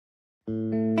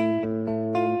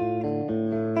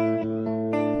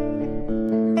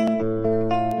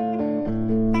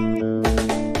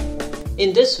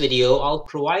In this video, I'll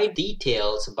provide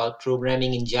details about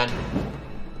programming in general.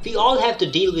 We all have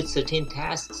to deal with certain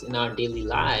tasks in our daily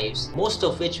lives, most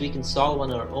of which we can solve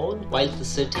on our own, while the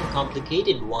certain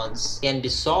complicated ones can be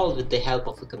solved with the help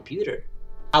of a computer.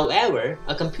 However,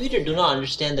 a computer does not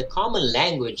understand the common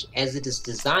language as it is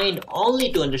designed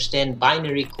only to understand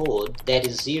binary code, that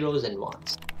is zeros and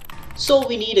ones. So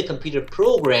we need a computer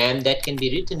program that can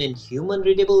be written in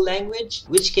human-readable language,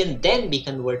 which can then be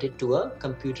converted to a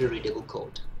computer-readable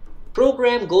code.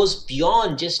 Program goes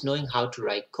beyond just knowing how to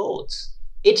write codes.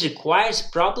 It requires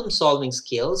problem-solving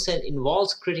skills and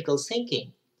involves critical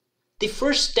thinking. The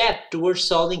first step towards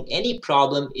solving any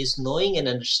problem is knowing and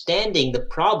understanding the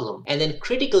problem and then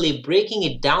critically breaking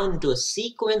it down into a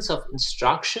sequence of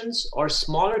instructions or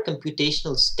smaller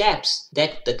computational steps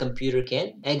that the computer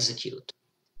can execute.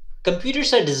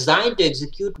 Computers are designed to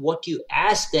execute what you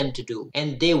ask them to do,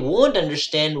 and they won't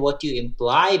understand what you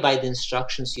imply by the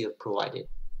instructions you have provided.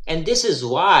 And this is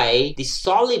why the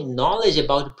solid knowledge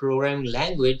about a programming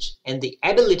language and the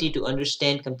ability to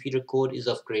understand computer code is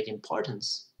of great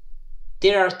importance.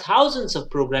 There are thousands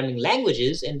of programming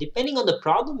languages, and depending on the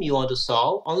problem you want to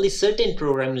solve, only certain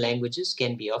programming languages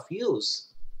can be of use.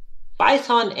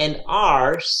 Python and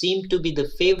R seem to be the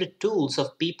favorite tools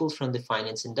of people from the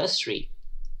finance industry.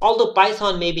 Although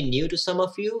Python may be new to some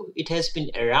of you, it has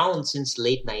been around since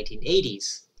late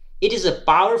 1980s. It is a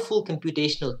powerful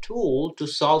computational tool to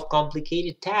solve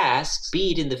complicated tasks,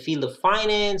 be it in the field of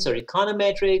finance or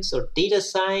econometrics or data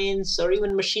science or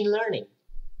even machine learning.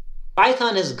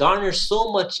 Python has garnered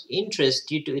so much interest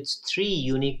due to its three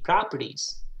unique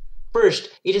properties.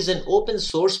 First, it is an open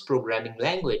source programming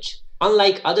language.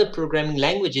 Unlike other programming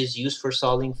languages used for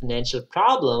solving financial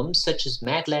problems such as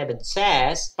MATLAB and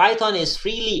SAS, Python is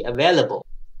freely available.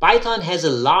 Python has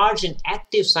a large and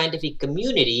active scientific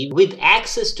community with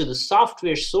access to the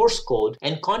software source code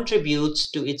and contributes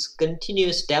to its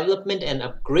continuous development and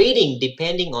upgrading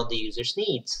depending on the user's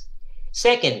needs.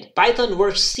 Second, Python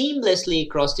works seamlessly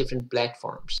across different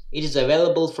platforms. It is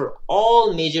available for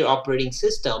all major operating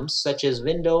systems such as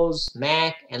Windows,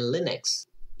 Mac, and Linux.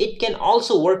 It can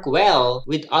also work well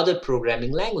with other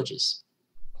programming languages.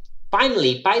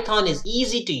 Finally, Python is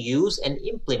easy to use and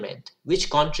implement, which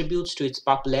contributes to its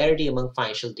popularity among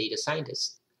financial data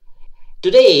scientists.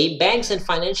 Today, banks and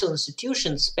financial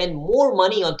institutions spend more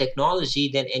money on technology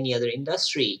than any other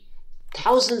industry.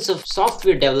 Thousands of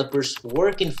software developers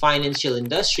work in financial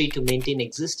industry to maintain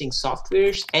existing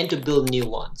softwares and to build new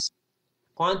ones.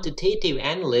 Quantitative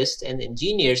analysts and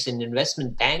engineers in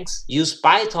investment banks use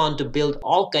Python to build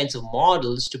all kinds of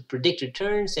models to predict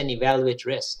returns and evaluate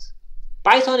risks.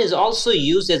 Python is also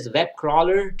used as a web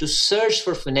crawler to search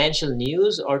for financial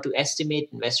news or to estimate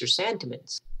investor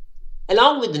sentiments.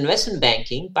 Along with investment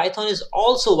banking, Python is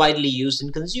also widely used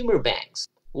in consumer banks.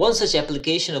 One such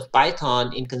application of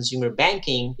Python in consumer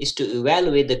banking is to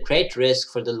evaluate the credit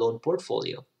risk for the loan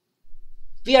portfolio.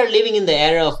 We are living in the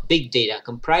era of big data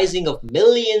comprising of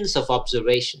millions of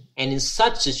observations, and in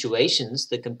such situations,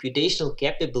 the computational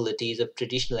capabilities of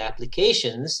traditional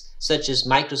applications such as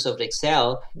Microsoft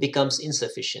Excel becomes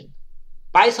insufficient.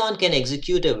 Python can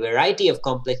execute a variety of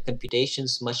complex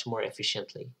computations much more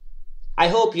efficiently. I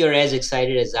hope you're as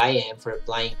excited as I am for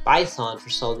applying Python for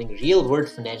solving real-world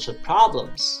financial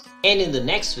problems. And in the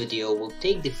next video, we'll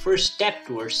take the first step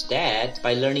towards that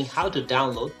by learning how to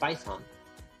download Python.